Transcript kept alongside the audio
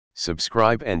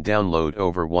Subscribe and download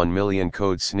over 1 million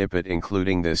code snippet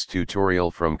including this tutorial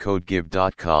from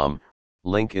codegive.com,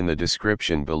 link in the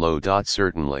description below.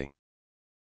 Certainly.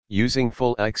 Using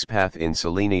full XPath in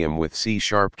Selenium with C#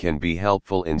 can be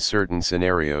helpful in certain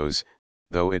scenarios,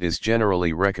 though it is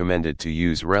generally recommended to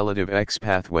use relative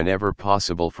XPath whenever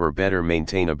possible for better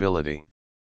maintainability.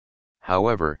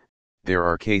 However, there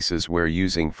are cases where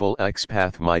using full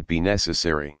XPath might be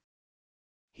necessary.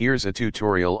 Here's a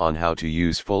tutorial on how to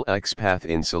use full XPath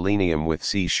in Selenium with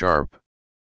C#.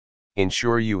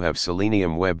 Ensure you have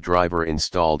Selenium.WebDriver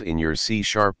installed in your C#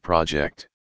 project.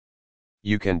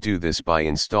 You can do this by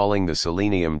installing the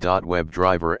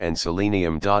Selenium.WebDriver and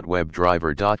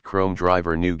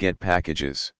Selenium.WebDriver.ChromeDriver NuGet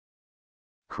packages.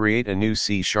 Create a new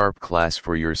C# class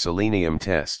for your Selenium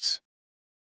tests.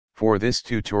 For this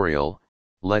tutorial,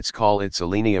 let's call it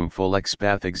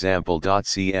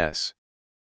SeleniumFullXPathExample.cs.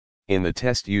 In the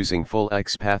test using full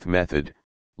XPath method,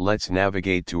 let's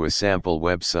navigate to a sample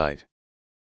website.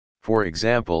 For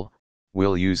example,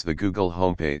 we'll use the Google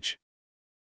homepage.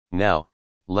 Now,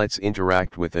 let's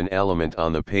interact with an element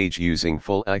on the page using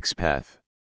full XPath.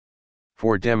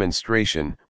 For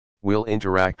demonstration, we'll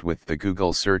interact with the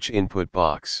Google search input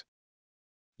box.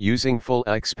 Using full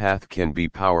XPath can be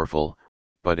powerful,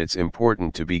 but it's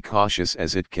important to be cautious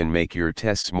as it can make your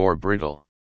tests more brittle.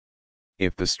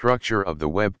 If the structure of the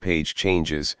web page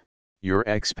changes, your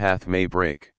XPath may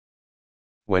break.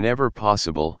 Whenever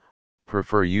possible,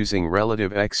 prefer using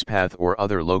relative XPath or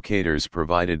other locators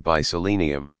provided by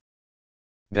Selenium.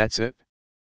 That's it.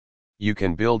 You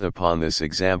can build upon this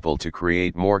example to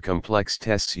create more complex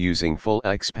tests using full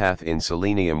XPath in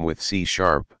Selenium with C#.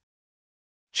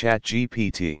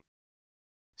 ChatGPT.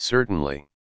 Certainly.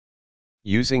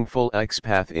 Using full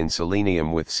XPath in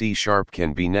Selenium with C#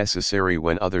 can be necessary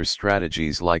when other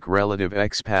strategies like relative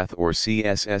XPath or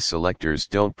CSS selectors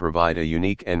don't provide a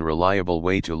unique and reliable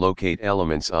way to locate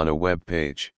elements on a web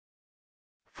page.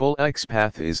 Full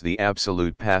XPath is the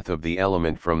absolute path of the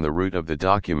element from the root of the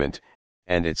document,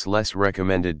 and it's less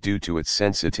recommended due to its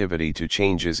sensitivity to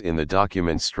changes in the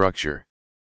document structure.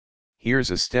 Here's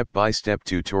a step-by-step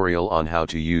tutorial on how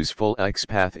to use full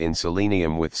XPath in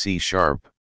Selenium with C#.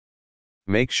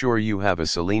 Make sure you have a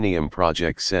Selenium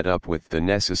project set up with the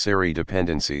necessary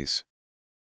dependencies.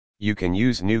 You can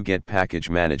use NuGet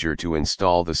Package Manager to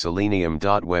install the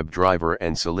Selenium.WebDriver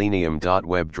and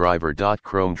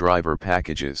Selenium.WebDriver.ChromeDriver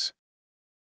packages.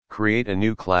 Create a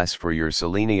new class for your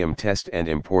Selenium test and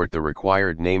import the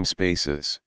required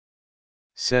namespaces.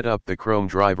 Set up the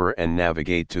ChromeDriver and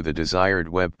navigate to the desired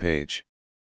web page.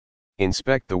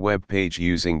 Inspect the web page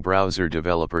using browser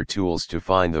developer tools to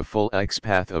find the full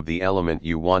XPath of the element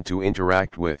you want to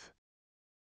interact with.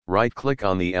 Right-click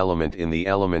on the element in the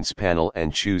Elements panel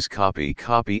and choose Copy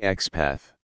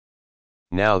XPath.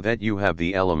 Now that you have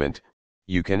the element,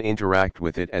 you can interact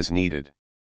with it as needed.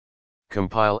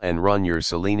 Compile and run your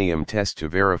Selenium test to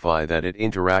verify that it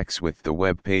interacts with the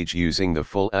web page using the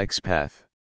full XPath.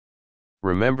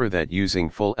 Remember that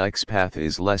using full XPath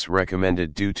is less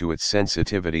recommended due to its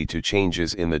sensitivity to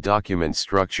changes in the document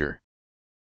structure.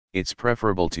 It's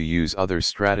preferable to use other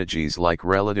strategies like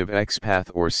relative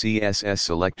XPath or CSS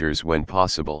selectors when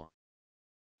possible.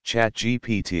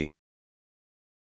 ChatGPT.